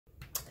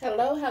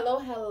Hello, hello,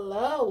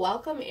 hello.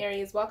 Welcome,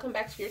 Aries. Welcome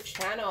back to your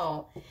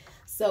channel.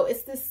 So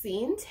it's the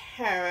Scene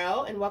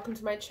Tarot, and welcome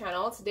to my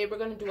channel. Today we're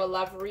going to do a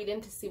love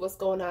reading to see what's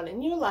going on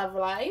in your love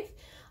life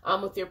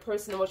with your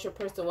person and what your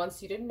person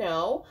wants you to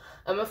know.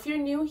 If you're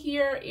new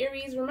here,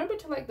 Aries, remember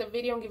to like the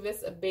video and give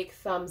this a big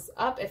thumbs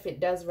up if it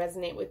does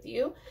resonate with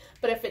you.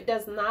 But if it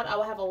does not, I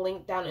will have a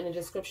link down in the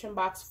description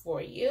box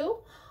for you.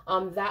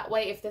 That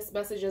way, if this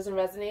message doesn't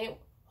resonate,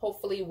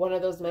 hopefully one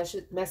of those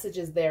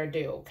messages there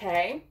do,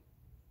 okay?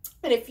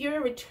 And if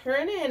you're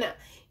returning,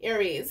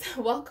 Aries,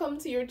 welcome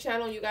to your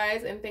channel, you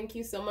guys, and thank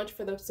you so much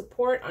for the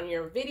support on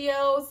your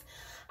videos.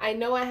 I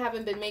know I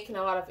haven't been making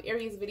a lot of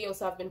Aries videos,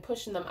 so I've been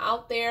pushing them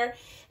out there,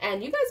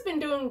 and you guys been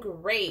doing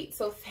great.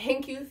 So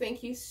thank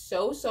you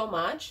so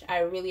much. I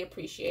really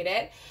appreciate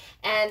it.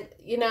 And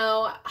you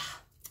know,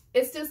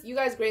 it's just, you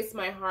guys grace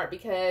my heart,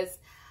 because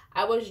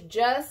I was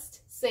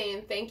just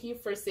saying thank you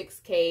for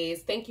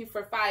 6Ks, thank you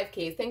for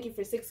 5Ks, thank you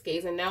for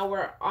 6Ks, and now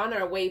we're on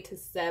our way to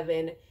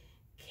 7Ks,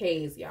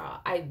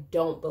 y'all. I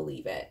don't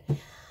believe it.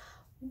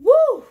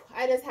 Woo!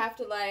 I just have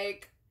to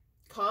like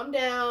calm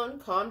down,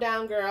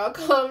 girl,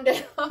 calm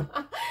down.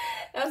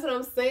 That's what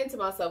I'm saying to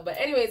myself. But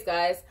anyways,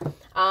 guys,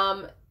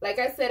 like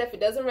I said, if it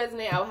doesn't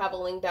resonate, I'll have a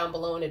link down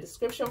below in the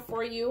description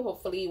for you.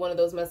 Hopefully one of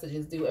those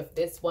messages do, if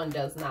this one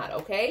does not,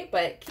 okay?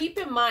 But keep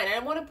in mind, I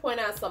want to point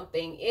out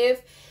something.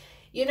 If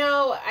you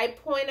know, I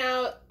point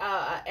out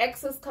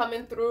exes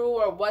coming through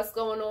or what's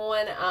going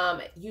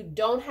on, you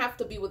don't have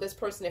to be with this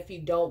person if you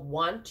don't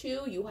want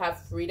to. You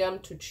have freedom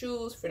to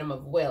choose, freedom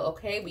of will,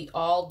 okay? We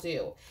all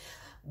do.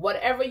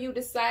 Whatever you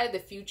decide, the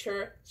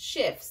future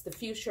shifts. The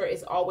future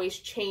is always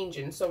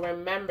changing. So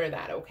remember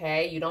that,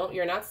 okay?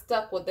 You're not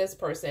stuck with this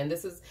person.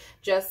 This is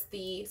just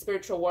the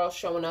spiritual world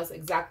showing us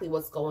exactly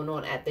what's going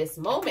on at this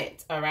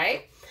moment, all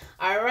right?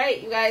 All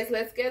right, you guys,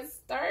 let's get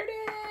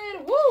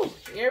started. Woo!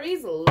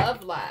 Aries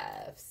love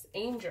lives.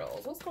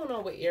 Angels. What's going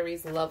on with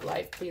Aries love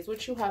life, please?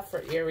 What you have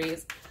for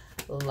Aries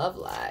love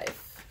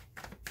life?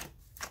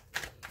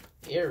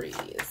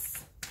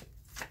 Aries.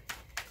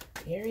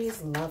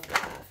 Aries love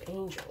life.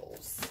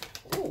 Angels.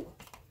 Ooh.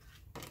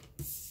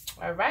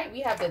 All right,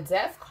 we have the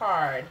Death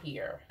card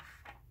here.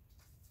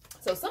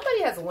 So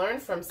somebody has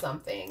learned from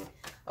something,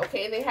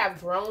 okay? They have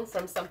grown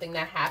from something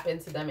that happened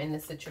to them in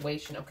this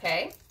situation,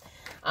 okay?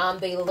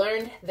 They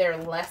learned their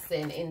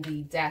lesson in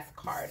the Death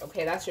card,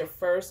 okay? That's your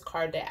first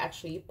card that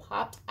actually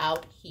popped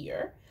out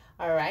here,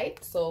 all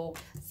right? So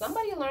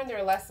somebody learned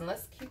their lesson.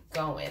 Let's keep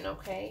going,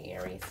 okay?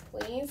 Aries,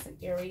 please.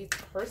 Aries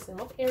person.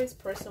 What Aries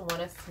person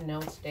want us to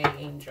know today,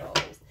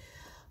 angels?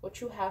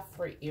 What you have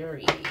for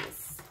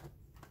Aries?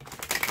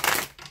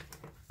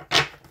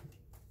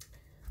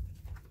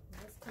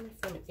 Coming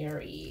from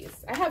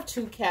Aries. I have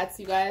two cats,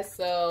 you guys,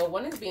 so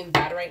one is being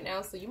bad right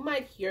now, so you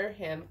might hear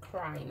him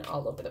crying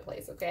all over the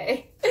place,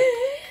 okay?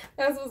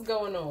 That's what's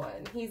going on.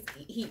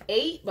 He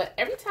ate, but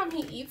every time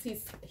he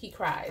eats, he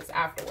cries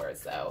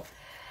afterwards, so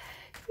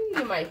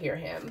you might hear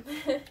him.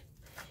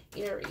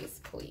 Aries,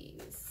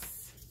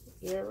 please.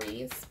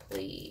 Aries,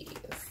 please.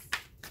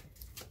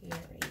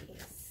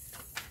 Aries.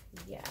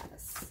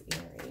 Yes,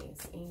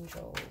 Aries.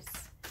 Angels.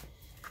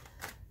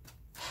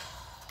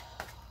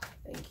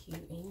 Thank you,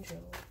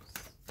 angels.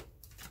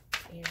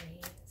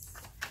 Aries.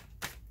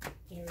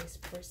 Aries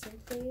person,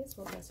 please.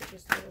 What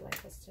messages do you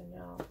like us to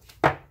know?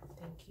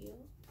 Thank you.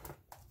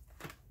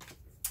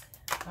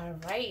 All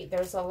right.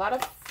 There's a lot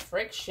of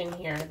friction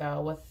here,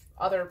 though, with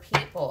other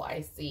people,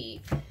 I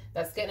see,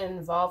 that's getting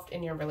involved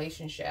in your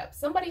relationship.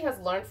 Somebody has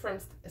learned from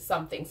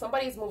something.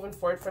 Somebody's moving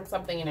forward from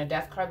something in a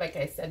Death card, like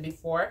I said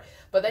before.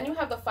 But then you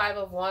have the Five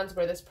of Wands,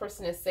 where this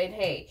person is saying,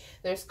 hey,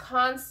 there's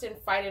constant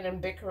fighting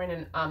and bickering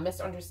and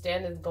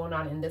misunderstandings going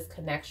on in this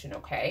connection,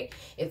 okay?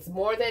 It's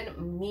more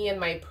than me and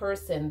my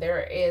person.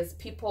 There is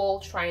people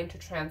trying to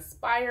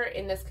transpire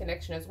in this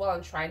connection as well,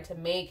 and trying to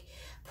make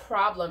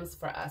problems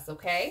for us,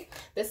 okay?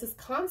 This is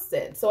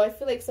constant. So I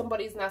feel like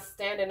somebody's not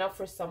standing up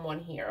for someone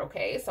here,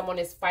 okay? Someone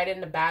is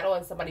fighting the battle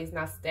and somebody's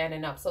not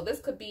standing up. So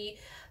this could be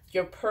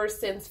your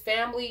person's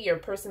family, your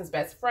person's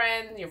best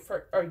friend,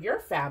 your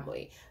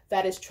family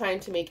that is trying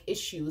to make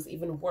issues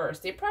even worse.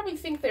 They probably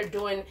think they're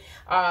doing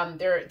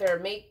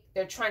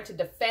they're trying to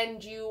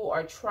defend you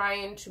or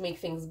trying to make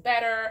things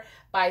better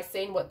by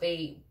saying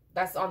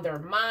that's on their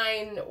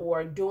mind,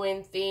 or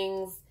doing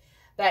things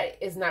that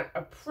is not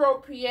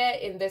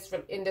appropriate in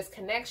this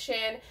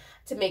connection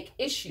to make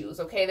issues,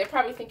 okay? They're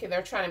probably thinking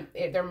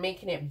they're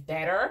making it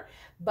better,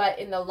 but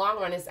in the long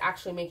run, it's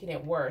actually making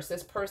it worse.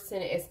 This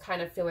person is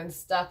kind of feeling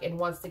stuck and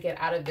wants to get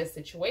out of this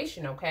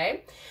situation,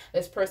 okay?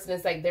 This person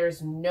is like,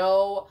 there's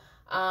no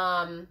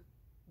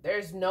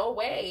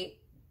way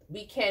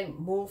we can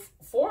move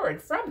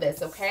forward from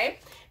this, okay?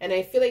 And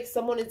I feel like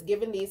someone is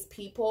giving these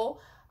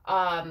people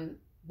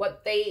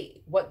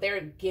what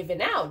they're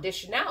giving out,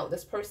 dishing out.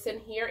 This person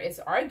here is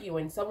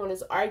arguing. Someone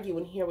is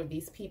arguing here with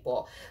these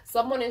people.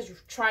 Someone is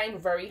trying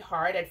very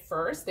hard. At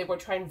first, they were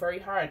trying very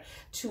hard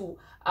to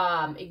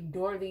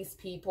ignore these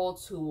people,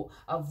 to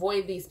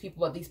avoid these people,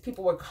 but these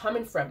people were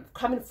coming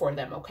for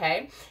them,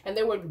 okay? And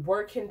they were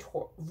working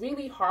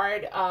really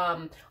hard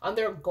on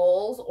their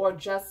goals, or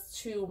just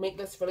to make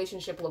this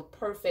relationship look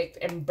perfect,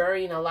 and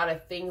burying a lot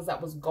of things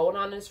that was going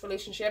on in this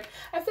relationship.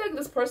 I feel like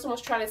this person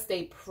was trying to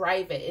stay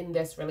private in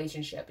this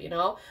relationship, you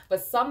know,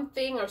 but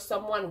something or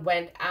someone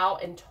went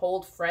out and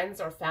told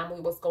friends or family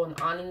what's going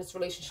on in this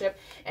relationship,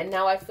 and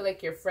now I feel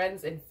like your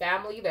friends and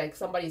family, like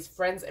somebody's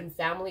friends and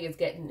family is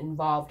getting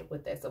involved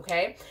with this,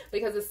 okay?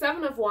 Because the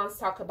Seven of Wands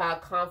talk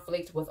about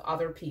conflict with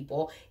other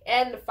people,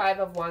 and the Five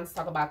of Wands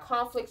talk about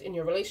conflict in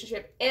your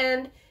relationship,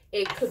 and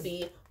it could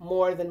be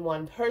more than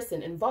one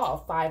person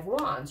involved. Five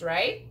Wands,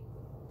 right?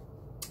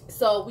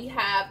 So we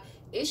have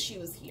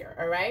issues here,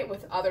 all right,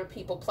 with other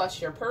people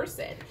plus your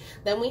person.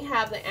 Then we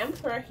have the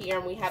Emperor here,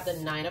 and we have the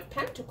Nine of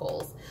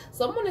Pentacles.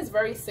 Someone is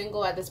very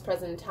single at this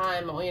present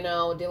time, you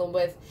know, dealing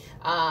with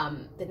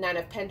the Nine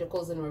of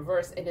Pentacles in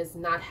reverse, and is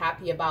not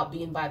happy about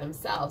being by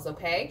themselves,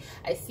 okay?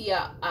 I see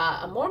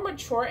a more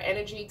mature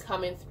energy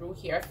coming through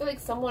here. I feel like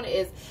someone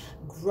is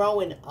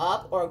growing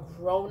up or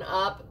grown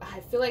up. I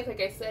feel like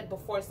I said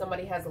before,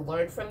 somebody has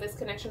learned from this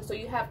connection. So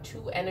you have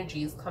two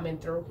energies coming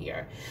through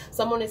here.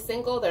 Someone is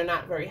single, they're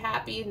not very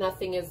happy,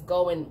 nothing is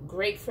going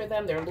great for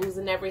them, they're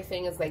losing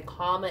everything. It's like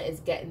karma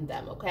is getting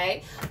them,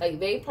 okay? Like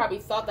they probably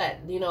thought that,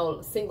 you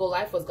know, single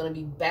life was going to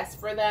be best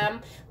for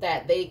them,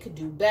 that they could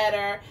do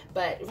better,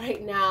 but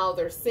right now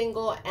they're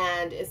single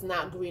and it's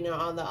not greener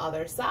on the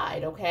other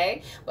side,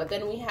 okay? But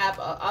then we have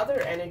other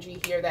energy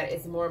here that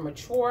is more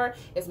mature,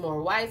 is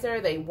more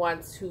wiser. They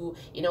want to,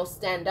 you know,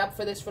 stand up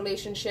for this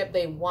relationship.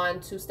 They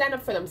want to stand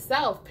up for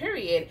themselves,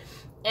 period,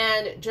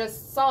 and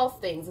just solve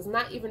things. It's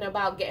not even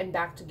about getting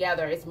back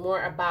together. It's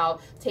more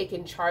about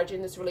taking charge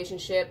in this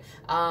relationship,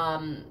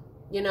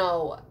 you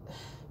know,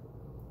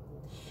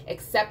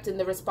 accepting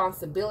the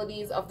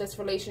responsibilities of this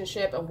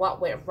relationship and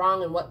what went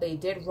wrong and what they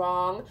did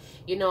wrong,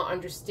 you know,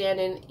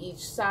 understanding each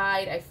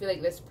side. I feel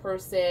like this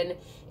person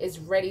is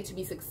ready to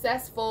be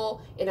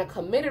successful in a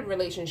committed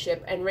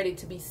relationship and ready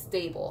to be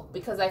stable,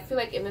 because I feel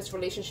like in this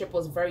relationship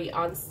was very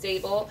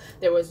unstable.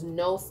 There was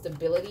no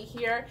stability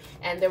here,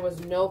 and there was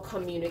no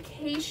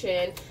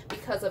communication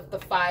because of the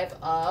Five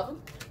of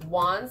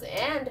Wands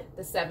and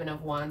the Seven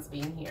of Wands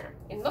being here.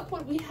 And look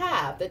what we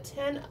have, the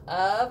Ten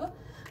of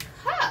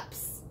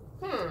Cups.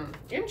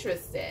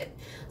 Interested.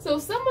 So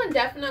someone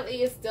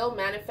definitely is still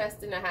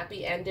manifesting a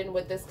happy ending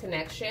with this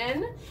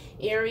connection.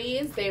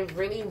 Aries, they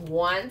really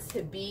want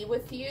to be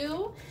with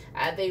you.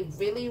 They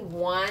really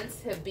want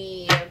to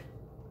be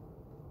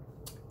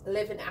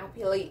living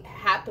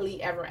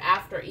happily ever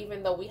after,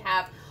 even though we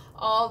have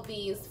all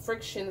these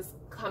frictions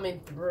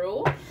coming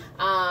through.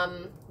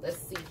 Let's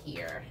see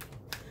here.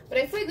 But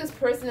I feel like this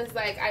person is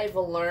like, I've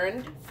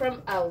learned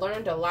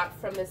a lot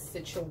from this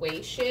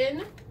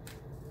situation.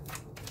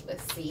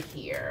 Let's see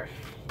here.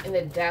 In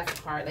the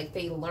Death card, like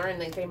they learned,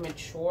 like they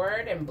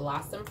matured and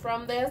blossomed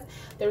from this.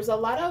 There's a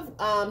lot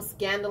of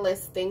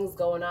scandalous things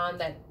going on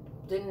that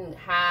didn't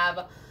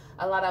have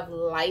a lot of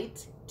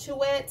light to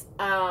it.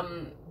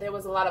 There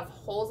was a lot of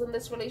holes in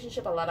this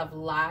relationship, a lot of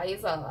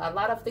lies, a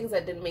lot of things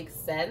that didn't make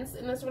sense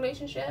in this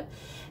relationship.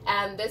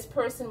 And this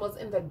person was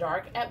in the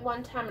dark at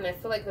one time, and I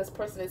feel like this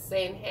person is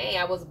saying, hey,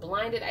 I was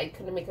blinded, I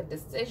couldn't make a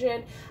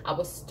decision, I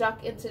was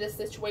stuck into this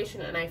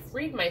situation, and I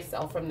freed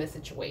myself from this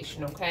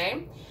situation,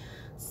 okay?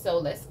 So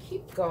let's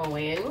keep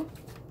going.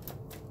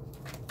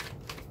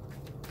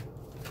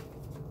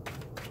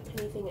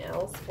 Anything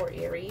else for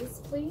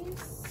Aries,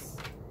 please?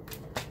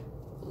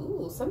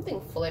 Ooh,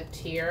 something flipped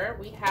here.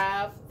 We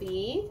have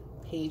the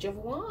Page of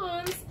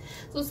Wands.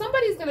 So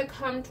somebody's going to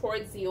come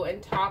towards you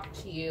and talk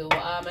to you.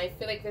 I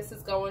feel like this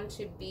is going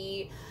to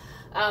be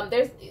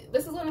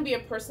this is going to be a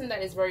person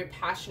that is very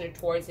passionate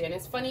towards you. And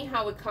it's funny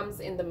how it comes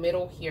in the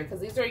middle here, because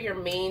these are your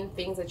main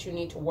things that you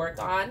need to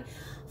work on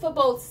for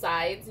both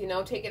sides, you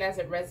know, take it as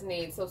it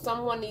resonates. So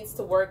someone needs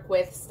to work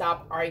with,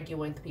 stop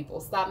arguing with people,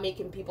 stop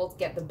making people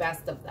get the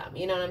best of them,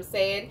 you know what I'm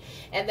saying?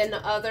 And then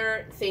the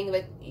other thing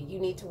that you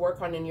need to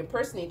work on and your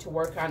person need to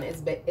work on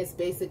is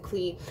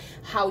basically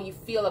how you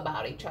feel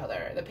about each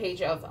other. The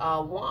Page of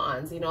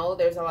Wands, you know,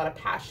 there's a lot of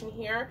passion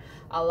here,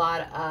 a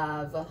lot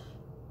of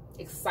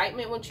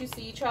excitement once you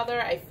see each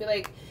other. I feel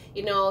like,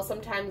 you know,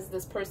 sometimes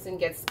this person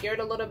gets scared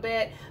a little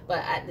bit, but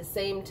at the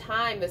same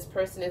time, this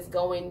person is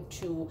going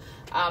to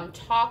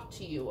talk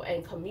to you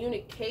and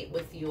communicate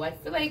with you. I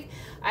feel like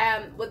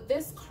with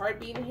this card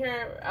being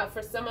here,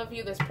 for some of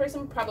you, this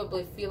person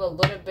probably feel a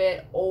little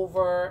bit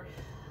over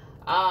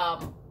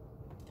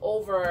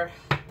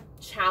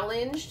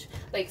challenged,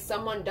 like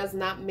someone does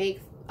not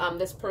make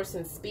this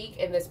person speak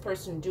and this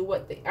person do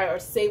what they or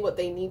say what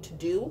they need to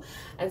do,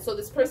 and so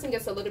this person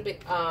gets a little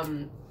bit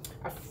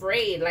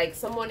afraid, like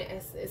someone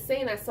is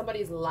saying that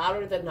somebody's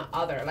louder than the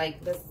other,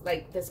 like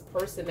this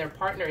person, their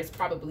partner is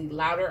probably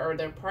louder, or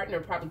their partner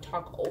probably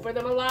talk over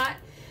them a lot.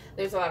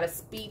 There's a lot of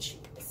speech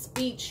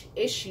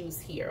issues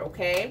here,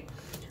 okay?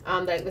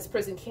 That this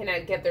person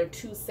cannot get their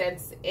 2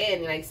 cents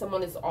in. Like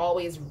someone is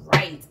always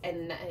right,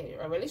 and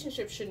a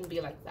relationship shouldn't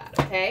be like that,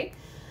 okay?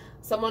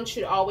 Someone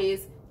should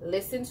always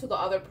listen to the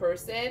other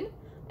person,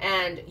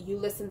 and you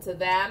listen to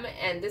them,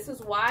 and this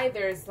is why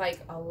there's like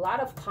a lot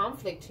of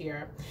conflict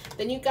here.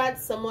 Then you got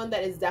someone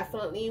that is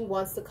definitely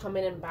wants to come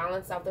in and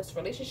balance out this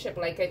relationship.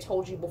 Like I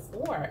told you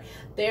before,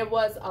 there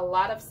was a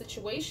lot of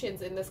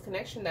situations in this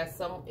connection that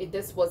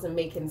this wasn't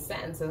making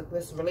sense.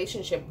 This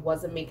relationship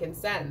wasn't making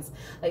sense.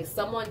 Like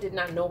someone did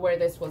not know where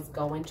this was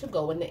going to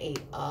go in the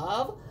 8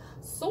 of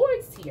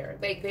Swords here.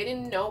 Like they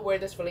didn't know where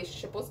this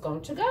relationship was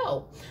going to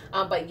go,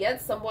 but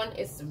yet someone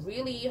is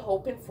really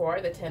hoping for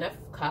the 10 of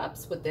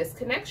Cups with this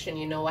connection,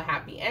 you know, a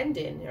happy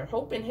ending. They're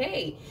hoping,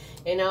 hey,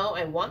 you know,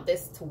 I want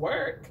this to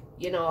work,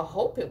 you know, I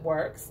hope it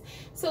works.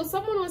 So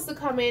someone wants to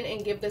come in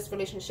and give this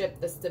relationship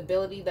the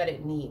stability that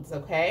it needs,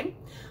 okay?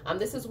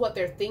 This is what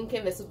they're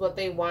thinking. This is what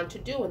they want to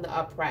do in the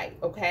upright,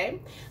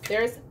 okay?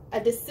 There's a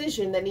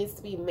decision that needs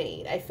to be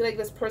made. I feel like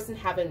this person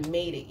haven't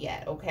made it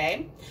yet,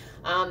 okay?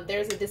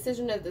 There's a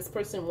decision that this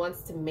person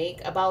wants to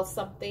make about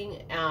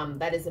something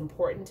that is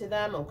important to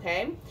them,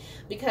 okay?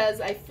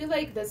 Because I feel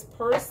like this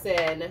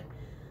person...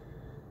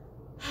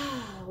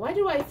 Why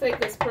do I feel like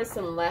this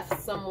person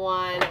left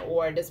someone,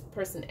 or this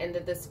person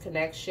ended this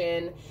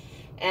connection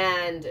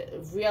and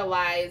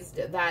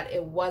realized that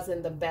it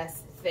wasn't the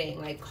best thing?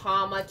 Like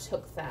karma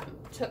took them,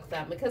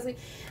 because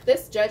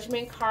this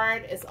Judgment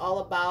card is all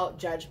about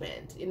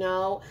judgment, you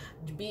know,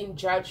 being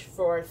judged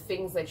for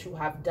things that you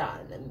have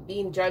done, and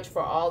being judged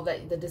for all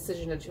the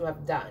decision that you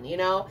have done, you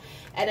know.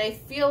 And I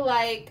feel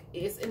like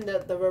it's in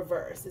the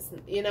reverse. It's,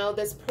 you know,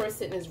 this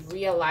person is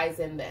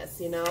realizing this,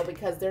 you know,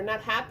 because they're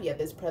not happy at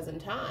this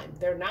present time.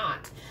 They're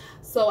not.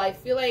 So I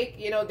feel like,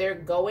 you know, they're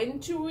going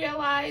to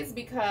realize,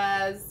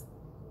 because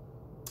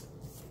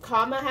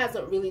karma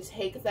hasn't really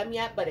taken them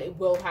yet, but it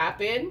will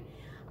happen.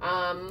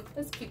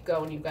 Let's keep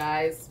going, you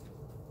guys.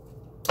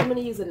 I'm going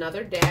to use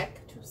another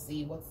deck to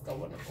see what's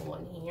going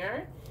on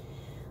here.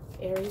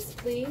 Aries,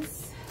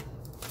 please.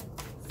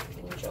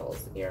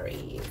 Angels,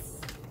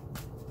 Aries.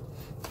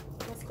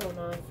 What's going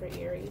on for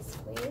Aries,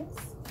 please?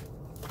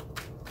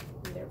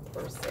 And their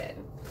person.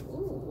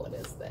 Ooh, what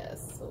is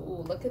this?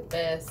 Ooh, look at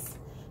this.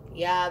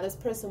 Yeah, this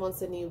person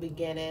wants a new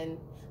beginning.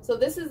 So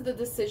this is the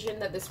decision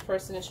that this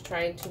person is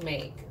trying to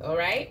make, all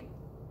right?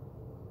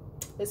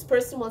 This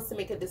person wants to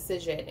make a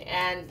decision,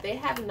 and they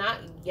have not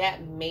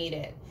yet made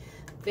it.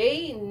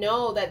 They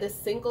know that this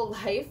single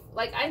life,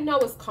 like I know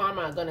it's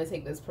karma gonna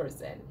take this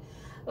person.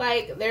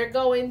 Like they're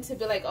going to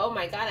be like, oh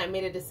my God, I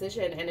made a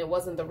decision and it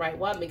wasn't the right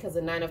one, because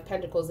the 9 of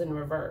Pentacles in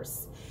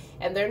reverse.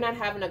 And they're not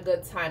having a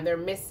good time. They're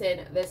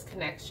missing this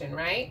connection,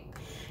 right?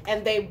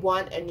 And they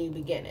want a new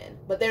beginning,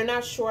 but they're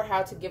not sure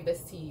how to give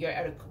this to you,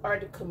 or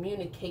to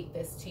communicate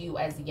this to you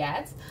as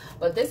yet.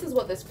 But this is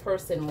what this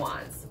person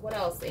wants. What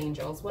else,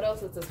 angels? What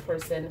else does this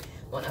person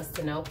want us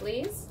to know,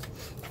 please,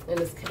 in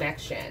this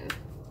connection?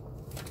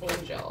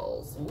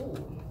 Angels.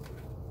 Ooh.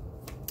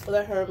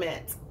 The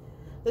Hermit.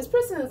 This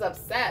person is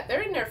upset.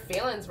 They're in their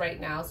feelings right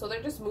now, so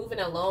they're just moving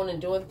alone and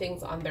doing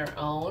things on their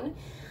own.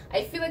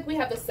 I feel like we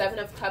have the 7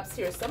 of Cups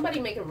here. Somebody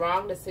make a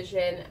wrong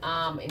decision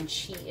and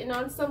cheating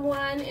on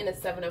someone in a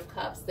 7 of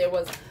Cups. There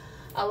was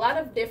a lot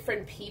of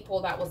different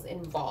people that was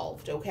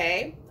involved,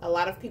 okay? A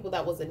lot of people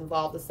that was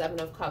involved, the 7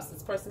 of Cups.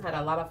 This person had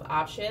a lot of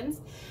options.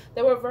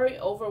 They were very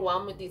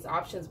overwhelmed with these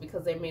options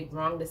because they made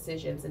wrong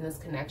decisions in this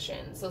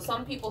connection. So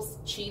some people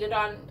cheated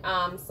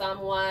on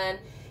someone,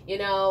 you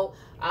know,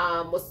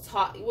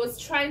 was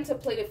trying to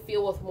play the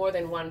field with more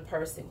than one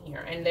person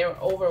here, and they were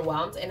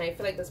overwhelmed, and I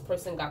feel like this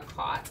person got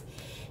caught.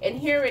 And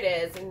here it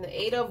is in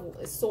the 8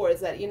 of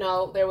Swords that, you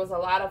know, there was a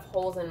lot of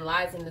holes and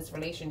lies in this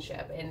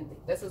relationship, and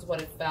this is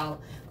what it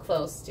fell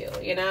close to,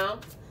 you know.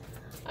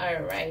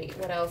 All right,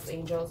 what else,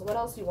 angels? What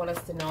else do you want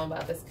us to know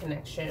about this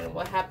connection?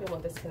 What happened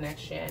with this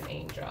connection,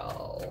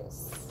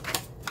 angels?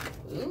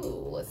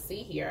 Ooh, let's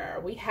see here.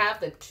 We have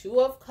the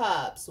 2 of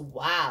Cups.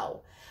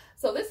 Wow.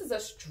 So this is a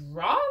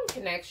strong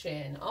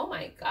connection. Oh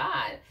my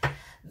God.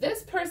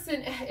 This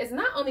person is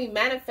not only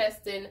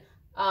manifesting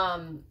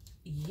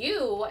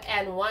you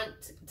and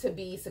want to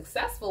be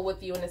successful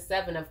with you in the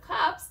 7 of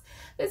Cups.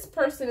 This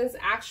person is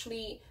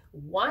actually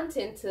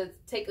wanting to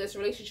take this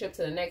relationship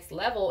to the next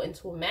level,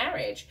 into a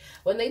marriage.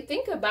 When they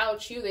think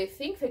about you, they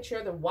think that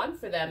you're the one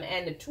for them,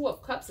 and the 2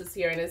 of Cups is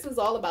here, and this is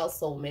all about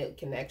soulmate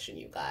connection,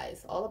 you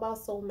guys. All about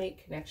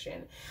soulmate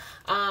connection.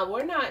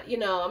 We're not, you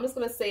know, I'm just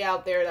gonna say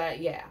out there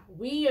that, yeah,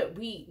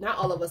 we not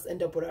all of us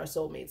end up with our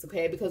soulmates,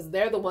 okay? Because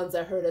they're the ones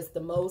that hurt us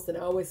the most, and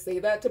I always say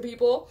that to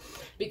people,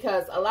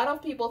 because a lot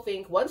of people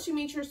think once you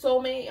meet your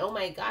soulmate, oh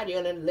my God,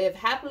 you're gonna live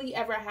happily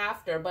ever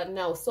after. But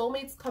no,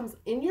 soulmates comes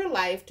in your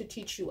life to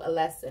teach you a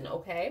lesson,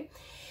 okay?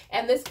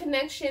 And this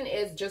connection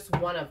is just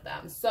one of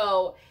them.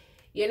 So,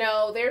 you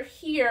know, they're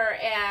here,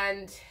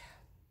 and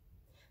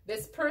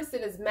this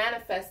person is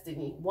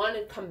manifesting, want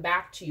to come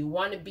back to you,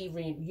 want to be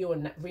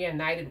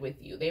reunited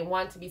with you. They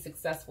want to be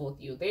successful with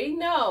you. They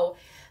know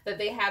that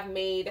they have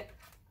made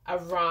a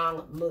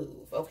wrong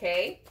move,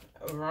 okay?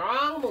 A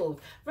wrong move.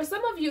 For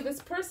some of you,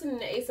 this person in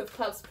the Ace of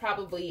Cups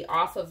probably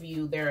off of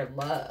you their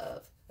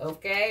love,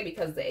 okay?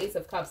 Because the Ace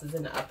of Cups is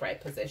in the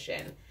upright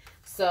position.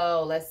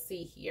 So let's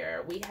see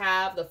here. We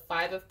have the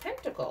Five of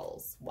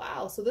Pentacles.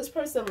 Wow. So this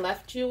person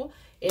left you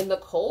in the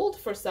cold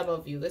for some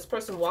of you. This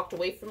person walked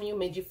away from you,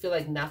 made you feel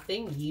like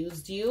nothing,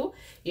 used you.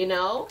 You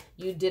know,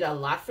 you did a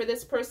lot for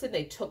this person.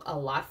 They took a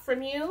lot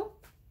from you.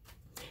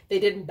 They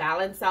didn't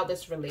balance out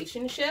this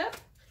relationship.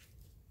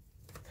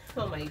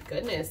 Oh my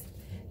goodness.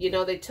 You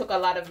know, they took a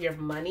lot of your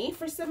money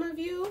for some of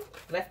you,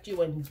 left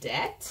you in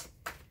debt.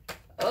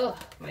 Oh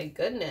my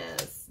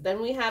goodness.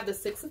 Then we have the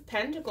Six of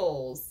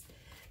Pentacles.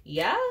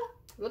 Yeah,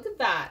 look at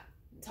that.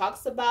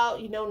 Talks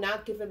about, you know,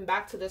 not giving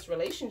back to this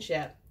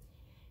relationship,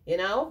 you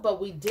know, but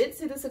we did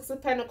see the Six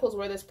of Pentacles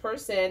where this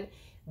person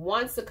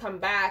wants to come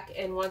back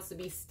and wants to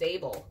be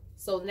stable.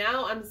 So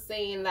now I'm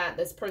saying that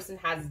this person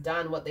has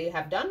done what they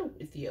have done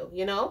with you,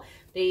 you know.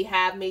 They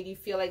have made you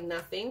feel like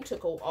nothing,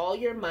 took all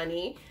your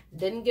money,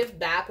 didn't give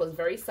back, was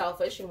very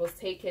selfish, and was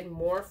taking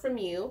more from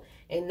you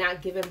and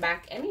not giving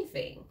back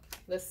anything.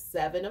 The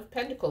Seven of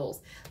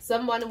Pentacles.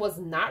 Someone was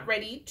not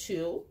ready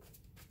to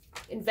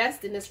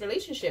invest in this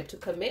relationship, to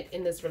commit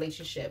in this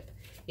relationship,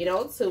 you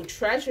know, to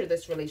treasure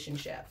this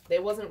relationship. They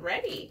wasn't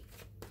ready.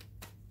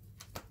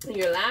 And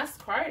your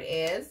last card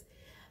is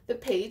the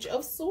Page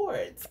of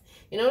Swords.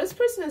 You know, this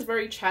person is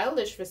very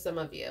childish for some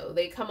of you.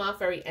 They come off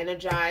very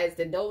energized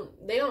and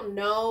they don't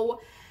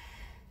know.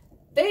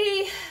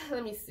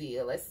 Let me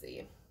see. Let's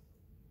see.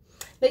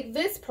 Like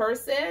this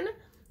person,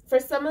 for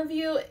some of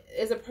you,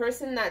 is a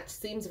person that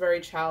seems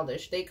very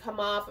childish. They come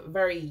off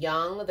very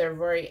young. They're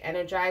very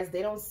energized.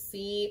 They don't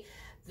see,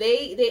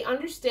 they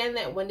understand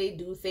that when they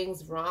do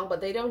things wrong, but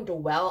they don't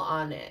dwell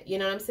on it. You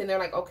know what I'm saying? They're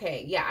like,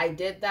 okay, yeah, I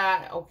did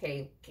that.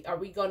 Okay, are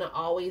we going to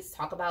always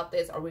talk about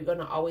this? Are we going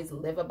to always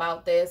live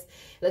about this?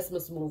 Let's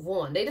just move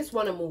on. They just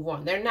want to move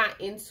on. They're not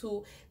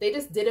into, they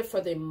just did it for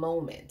the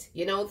moment.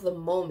 You know, the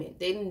moment.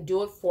 They didn't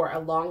do it for a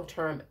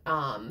long-term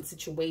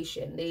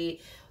situation. They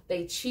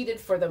cheated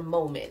for the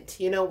moment,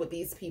 you know, with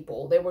these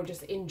people. They were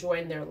just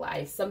enjoying their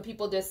life. Some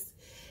people just,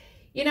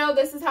 you know,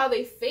 this is how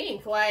they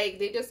think. Like,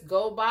 they just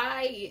go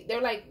by.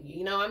 They're like,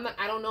 you know,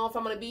 I don't know if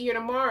I'm going to be here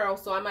tomorrow,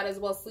 so I might as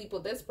well sleep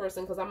with this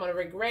person because I'm going to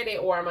regret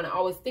it, or I'm going to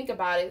always think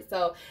about it.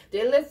 So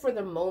they live for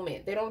the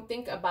moment. They don't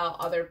think about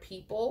other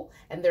people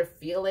and their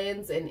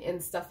feelings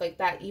and stuff like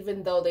that,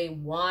 even though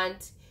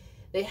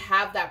they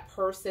have that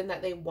person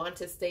that they want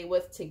to stay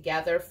with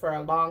together for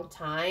a long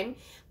time.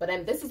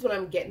 But this is what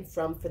I'm getting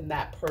from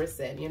that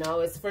person, you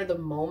know. It's for the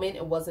moment.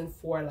 It wasn't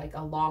for like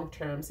a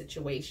long-term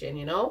situation,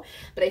 you know.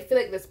 But I feel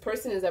like this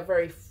person is a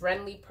very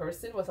friendly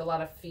person with a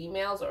lot of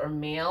females or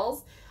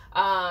males.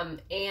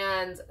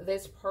 And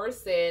this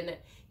person,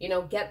 you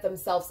know, get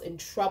themselves in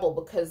trouble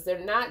because they're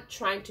not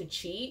trying to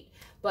cheat,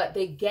 but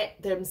they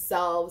get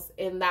themselves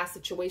in that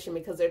situation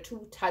because they're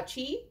too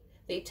touchy.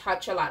 They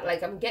touch a lot.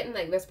 Like I'm getting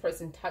like this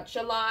person touch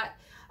a lot.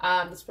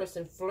 This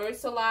person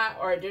flirts a lot,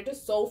 or they're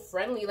just so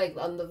friendly. Like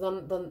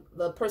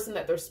the person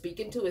that they're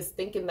speaking to is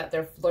thinking that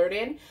they're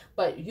flirting,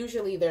 but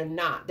usually they're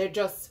not. They're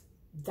just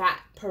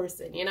that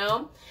person, you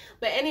know.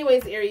 But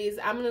anyways, Aries,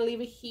 I'm gonna leave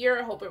it here.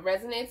 I hope it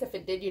resonates. If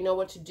it did, you know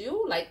what to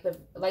do. Like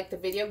the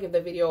video, give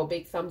the video a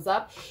big thumbs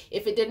up.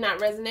 If it did not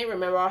resonate,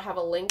 remember I'll have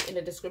a link in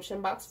the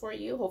description box for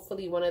you.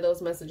 Hopefully one of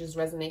those messages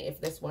resonate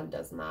if this one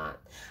does not.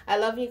 I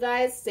love you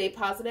guys. Stay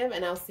positive,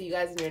 and I'll see you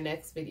guys in your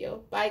next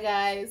video. Bye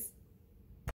guys.